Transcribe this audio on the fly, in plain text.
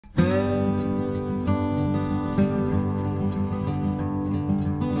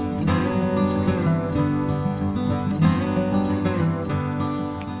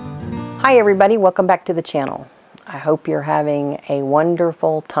Hi everybody, welcome back to the channel. I hope you're having a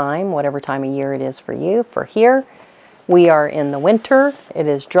wonderful time, whatever time of year it is for you. For here, we are in the winter, it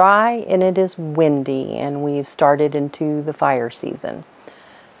is dry and it is windy, and we've started into the fire season.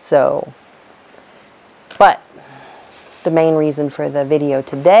 But the main reason for the video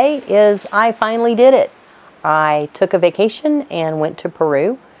today is I finally did it. I took a vacation and went to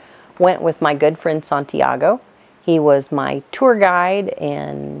Peru. Went with my good friend Santiago. He was my tour guide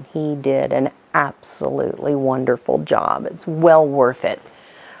and he did an absolutely wonderful job. It's well worth it.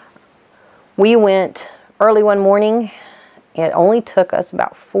 We went early one morning. It only took us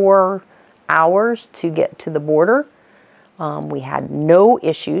about 4 hours to get to the border. We had no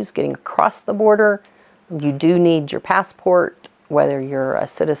issues getting across the border. You do need your passport, whether you're a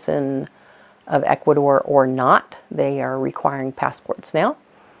citizen of Ecuador or not. They are requiring passports now.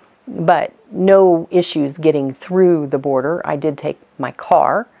 But no issues getting through the border. I did take my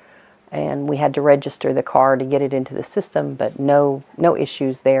car, and we had to register the car to get it into the system, but no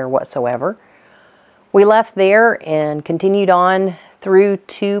issues there whatsoever. We left there and continued on through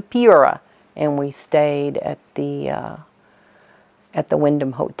to Piura, and we stayed at the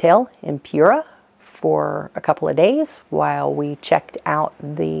Wyndham Hotel in Piura for a couple of days while we checked out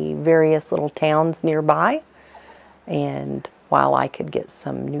the various little towns nearby, and while I could get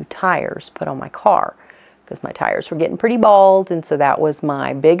some new tires put on my car, because my tires were getting pretty bald, and so that was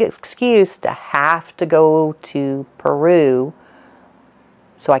my big excuse to have to go to Peru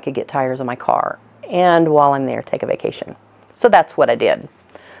so I could get tires on my car, and while I'm there, take a vacation. So that's what I did.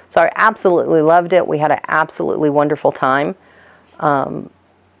 So I absolutely loved it. We had an absolutely wonderful time.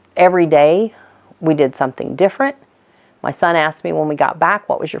 Every day we did something different. My son asked me when we got back,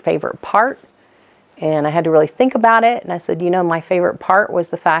 what was your favorite part? And I had to really think about it, and I said, you know, my favorite part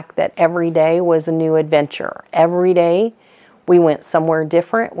was the fact that every day was a new adventure. Every day we went somewhere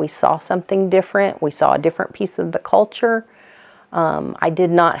different. We saw something different. We saw a different piece of the culture. I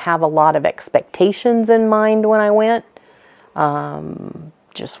did not have a lot of expectations in mind when I went.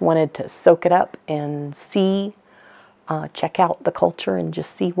 Just wanted to soak it up and see, check out the culture and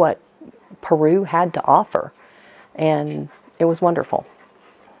just see what Peru had to offer. And it was wonderful.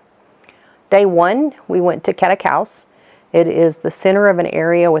 Day one, we went to Catacaos. It is the center of an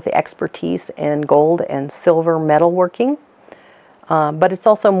area with expertise in gold and silver metalworking. But it's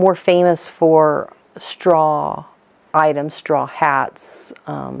also more famous for straw items, straw hats,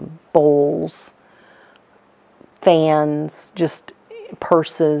 bowls, fans, just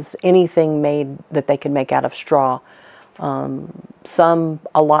purses, anything made that they could make out of straw. Some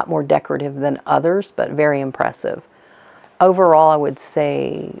a lot more decorative than others, but very impressive. Overall, I would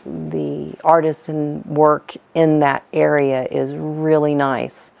say the artisan work in that area is really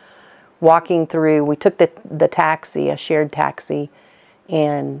nice. Walking through, we took the taxi, a shared taxi,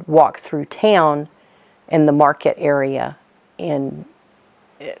 and walked through town in the market area. And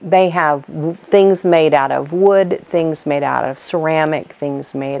they have things made out of wood, things made out of ceramic,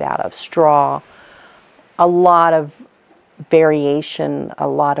 things made out of straw. A lot of variation, a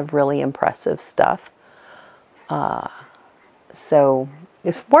lot of really impressive stuff. So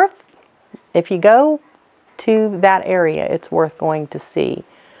it's worth, if you go to that area, it's worth going to see.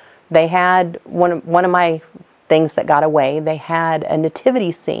 They had, one of my things that got away, they had a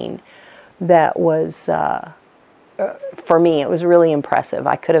nativity scene that was, for me, it was really impressive.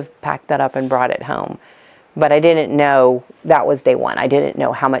 I could have packed that up and brought it home, but I didn't know, that was day one. I didn't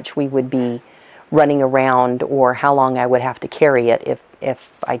know how much we would be running around or how long I would have to carry it if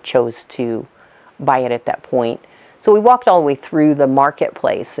I chose to buy it at that point. So we walked all the way through the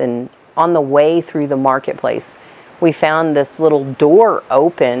marketplace, and on the way through the marketplace, we found this little door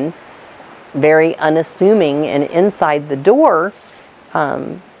open, very unassuming, and inside the door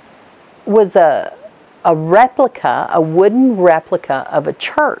was a replica, a wooden replica of a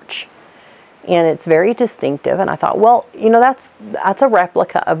church. And it's very distinctive, and I thought, well, you know, that's a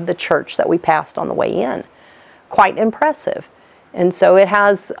replica of the church that we passed on the way in. Quite impressive. And so it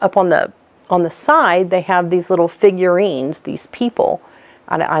has, up on the side, they have these little figurines, these people.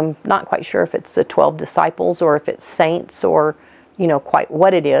 I'm not quite sure if it's the 12 disciples or if it's saints or, you know, quite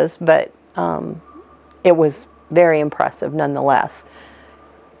what it is, but it was very impressive nonetheless.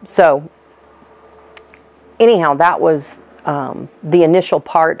 So anyhow, that was the initial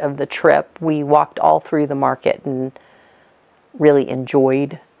part of the trip. We walked all through the market and really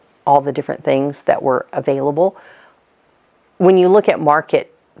enjoyed all the different things that were available. When you look at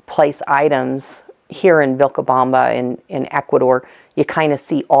marketplace items here in Vilcabamba in Ecuador, you kind of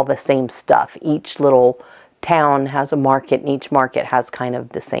see all the same stuff. Each little town has a market, and each market has kind of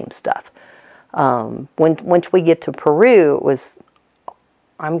the same stuff. Once we get to Peru, it was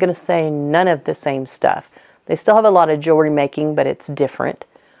I'm going to say none of the same stuff. They still have a lot of jewelry making, but it's different.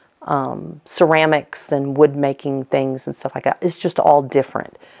 Ceramics and wood making things and stuff like that. It's just all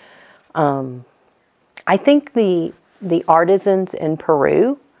different. I think the artisans in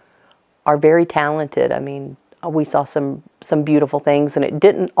Peru are very talented. I mean, we saw some beautiful things, and it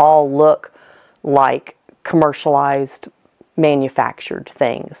didn't all look like commercialized, manufactured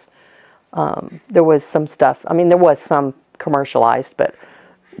things. There was some stuff, I mean, there was some commercialized, but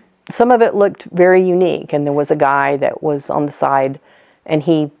some of it looked very unique. And there was a guy that was on the side, and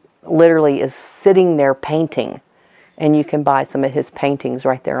he literally is sitting there painting, and you can buy some of his paintings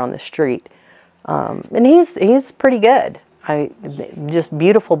right there on the street. And he's pretty good. Just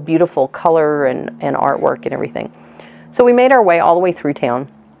beautiful, beautiful color and artwork and everything. So we made our way all the way through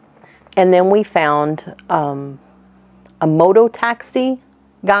town, and then we found a moto taxi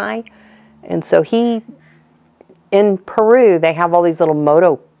guy. And so in Peru, they have all these little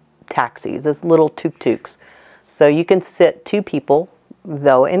moto taxis, these little tuk-tuks. So you can sit 2 people,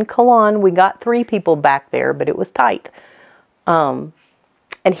 though in Kalon we got 3 people back there, but it was tight.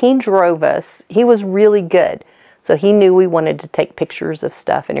 And he drove us. He was really good. So he knew we wanted to take pictures of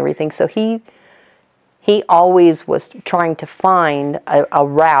stuff and everything. So he always was trying to find a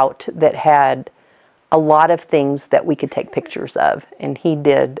route that had a lot of things that we could take pictures of. And he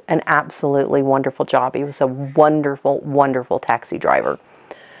did an absolutely wonderful job. He was a wonderful, wonderful taxi driver.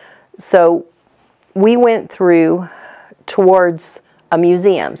 So we went through towards a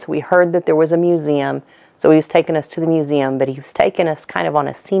museum. So we heard that there was a museum. So he was taking us to the museum, but he was taking us kind of on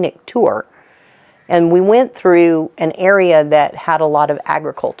a scenic tour. And we went through an area that had a lot of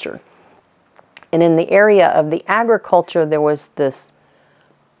agriculture. And in the area of the agriculture, there was this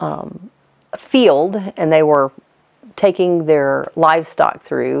field, and they were taking their livestock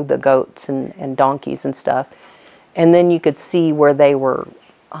through, the goats and donkeys and stuff. And then you could see where they were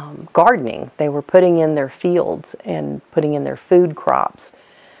gardening. They were putting in their fields and putting in their food crops,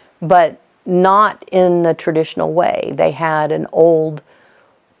 but not in the traditional way. They had an old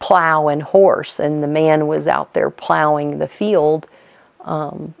plow and horse, and the man was out there plowing the field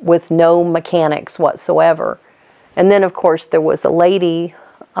with no mechanics whatsoever. And then, of course, there was a lady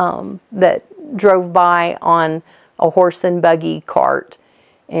that drove by on a horse and buggy cart,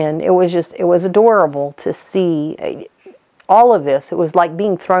 and it was adorable to see all of this. It was like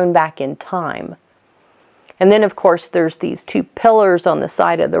being thrown back in time. And then, of course, there's these 2 pillars on the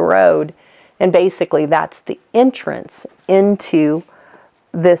side of the road, and basically that's the entrance into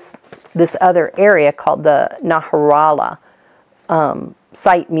this other area called the Najarala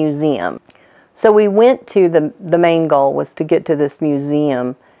Site Museum. So we went to the main goal was to get to this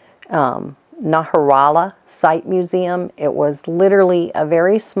museum, Najarala Site Museum. It was literally a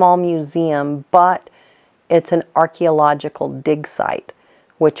very small museum, but it's an archaeological dig site,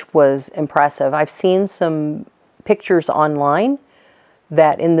 which was impressive. I've seen some pictures online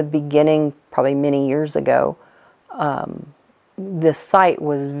that in the beginning, probably many years ago, this site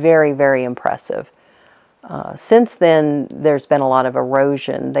was very, very impressive. Since then, there's been a lot of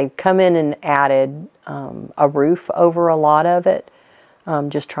erosion. They've come in and added a roof over a lot of it,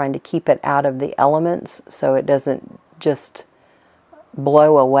 just trying to keep it out of the elements so it doesn't just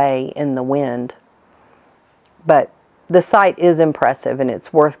blow away in the wind. But the site is impressive, and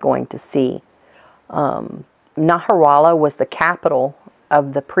it's worth going to see. Najarala was the capital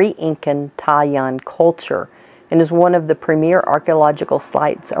of the pre-Incan Tayan culture and is one of the premier archaeological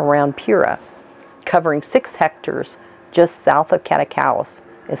sites around Piura, covering 6 hectares just south of Catacaos,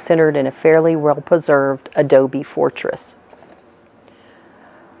 is centered in a fairly well-preserved adobe fortress.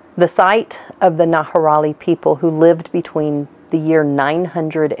 The site of the Najarali people who lived between the year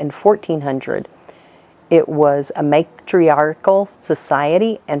 900 and 1400, it was a matriarchal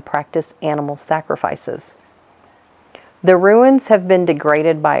society and practiced animal sacrifices. The ruins have been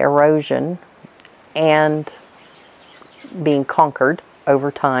degraded by erosion and being conquered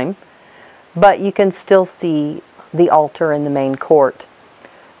over time, but you can still see the altar in the main court.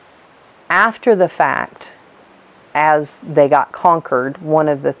 After the fact, as they got conquered, one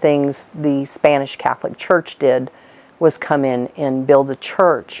of the things the Spanish Catholic Church did was come in and build a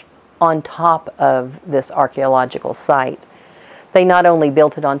church on top of this archaeological site. They not only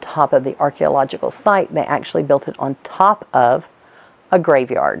built it on top of the archaeological site, they actually built it on top of a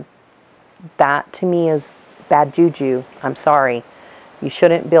graveyard. That to me is bad juju. I'm sorry. You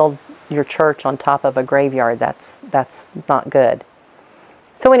shouldn't build your church on top of a graveyard. That's not good.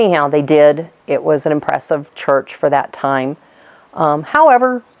 So anyhow, they did. It was an impressive church for that time.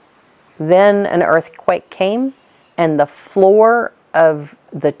 However, then an earthquake came, and the floor of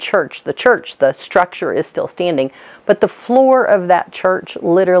the church. The structure is still standing, but the floor of that church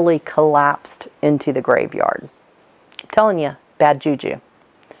literally collapsed into the graveyard. I'm telling you, bad juju.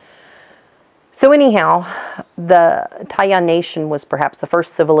 So anyhow, the Tayan Nation was perhaps the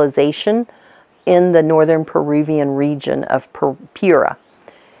first civilization in the northern Peruvian region of Piura,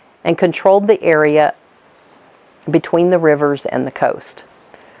 and controlled the area between the rivers and the coast.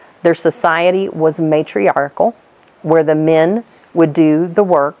 Their society was matriarchal, where the men would do the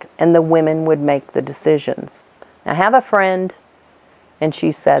work and the women would make the decisions. I have a friend, and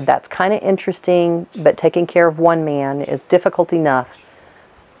she said that's kind of interesting, but taking care of one man is difficult enough.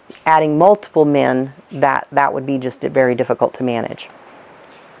 Adding multiple men, that would be just very difficult to manage.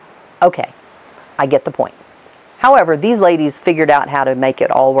 Okay, I get the point. However, these ladies figured out how to make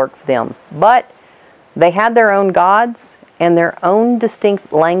it all work for them, but they had their own gods and their own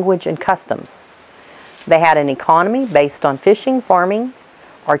distinct language and customs. They had an economy based on fishing, farming,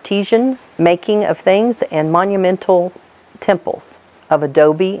 artisan making of things, and monumental temples of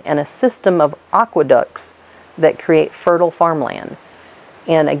adobe, and a system of aqueducts that create fertile farmland.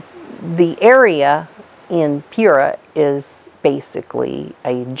 And the area in Piura is basically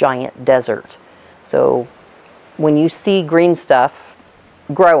a giant desert. So when you see green stuff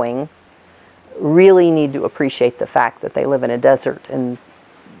growing, really need to appreciate the fact that they live in a desert and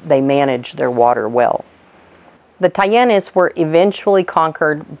they manage their water well. The Tayanes were eventually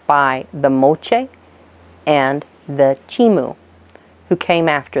conquered by the Moche and the Chimu, who came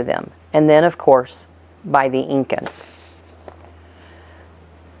after them, and then of course by the Incans.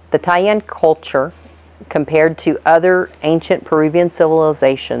 The Tayan culture, compared to other ancient Peruvian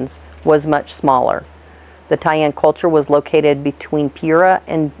civilizations, was much smaller. The Tayan culture was located between Piura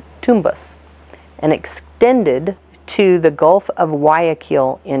and Tumbes and extended to the Gulf of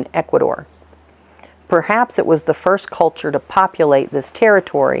Guayaquil in Ecuador. Perhaps it was the first culture to populate this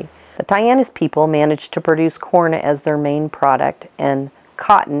territory. The Tayanes people managed to produce corn as their main product and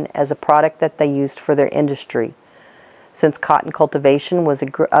cotton as a product that they used for their industry. Since cotton cultivation was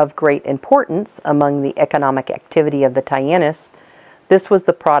of great importance among the economic activity of the Tayanes, this was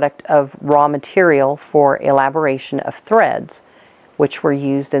the product of raw material for elaboration of threads, which were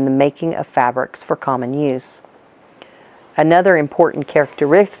used in the making of fabrics for common use. Another important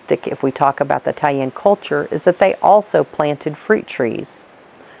characteristic, if we talk about the Tayan culture, is that they also planted fruit trees,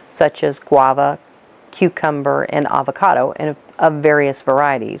 such as guava, cucumber, and avocado, and of various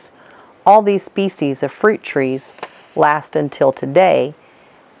varieties. All these species of fruit trees last until today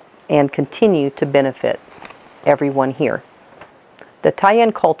and continue to benefit everyone here. The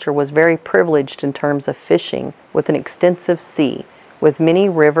Tayan culture was very privileged in terms of fishing, with an extensive sea, with many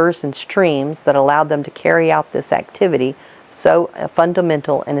rivers and streams that allowed them to carry out this activity, so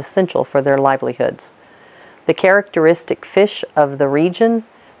fundamental and essential for their livelihoods. The characteristic fish of the region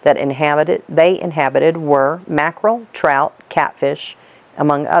that they inhabited were mackerel, trout, catfish,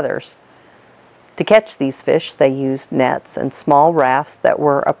 among others. To catch these fish, they used nets and small rafts that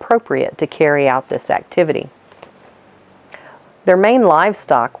were appropriate to carry out this activity. Their main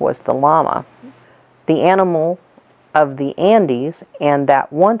livestock was the llama, the animal of the Andes, and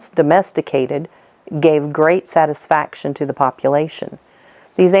that once domesticated gave great satisfaction to the population.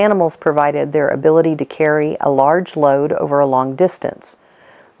 These animals provided their ability to carry a large load over a long distance.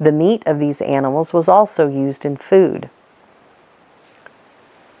 The meat of these animals was also used in food.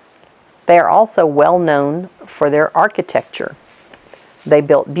 They are also well known for their architecture. They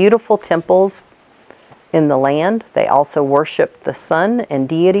built beautiful temples in the land. They also worshipped the sun and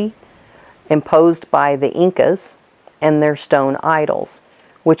deity imposed by the Incas and their stone idols,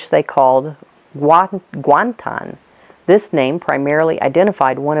 which they called Guantan. This name primarily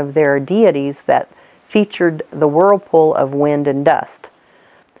identified one of their deities that featured the whirlpool of wind and dust.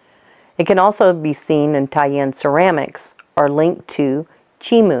 It can also be seen in Tayan ceramics, are linked to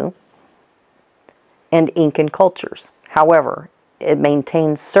Chimu and Incan cultures. However, it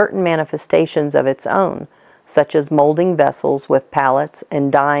maintains certain manifestations of its own, such as molding vessels with pallets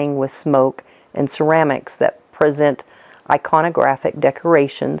and dyeing with smoke, and ceramics that present iconographic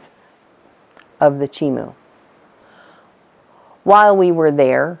decorations of the Chimu. While we were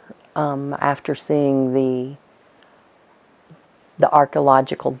there, after seeing the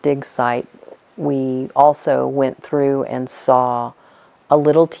archaeological dig site, we also went through and saw a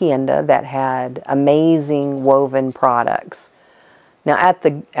little tienda that had amazing woven products. Now at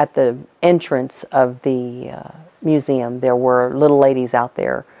the entrance of the museum, there were little ladies out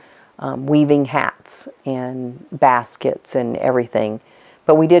there weaving hats and baskets and everything.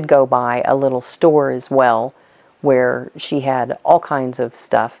 But we did go by a little store as well, where she had all kinds of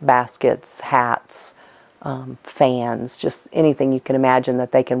stuff, baskets, hats, fans, just anything you can imagine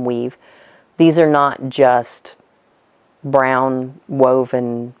that they can weave. These are not just brown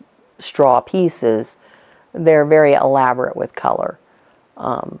woven straw pieces. They're very elaborate with color.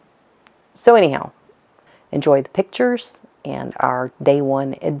 So anyhow, enjoy the pictures and our day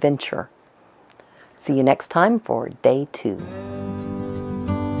 1 adventure. See you next time for day 2.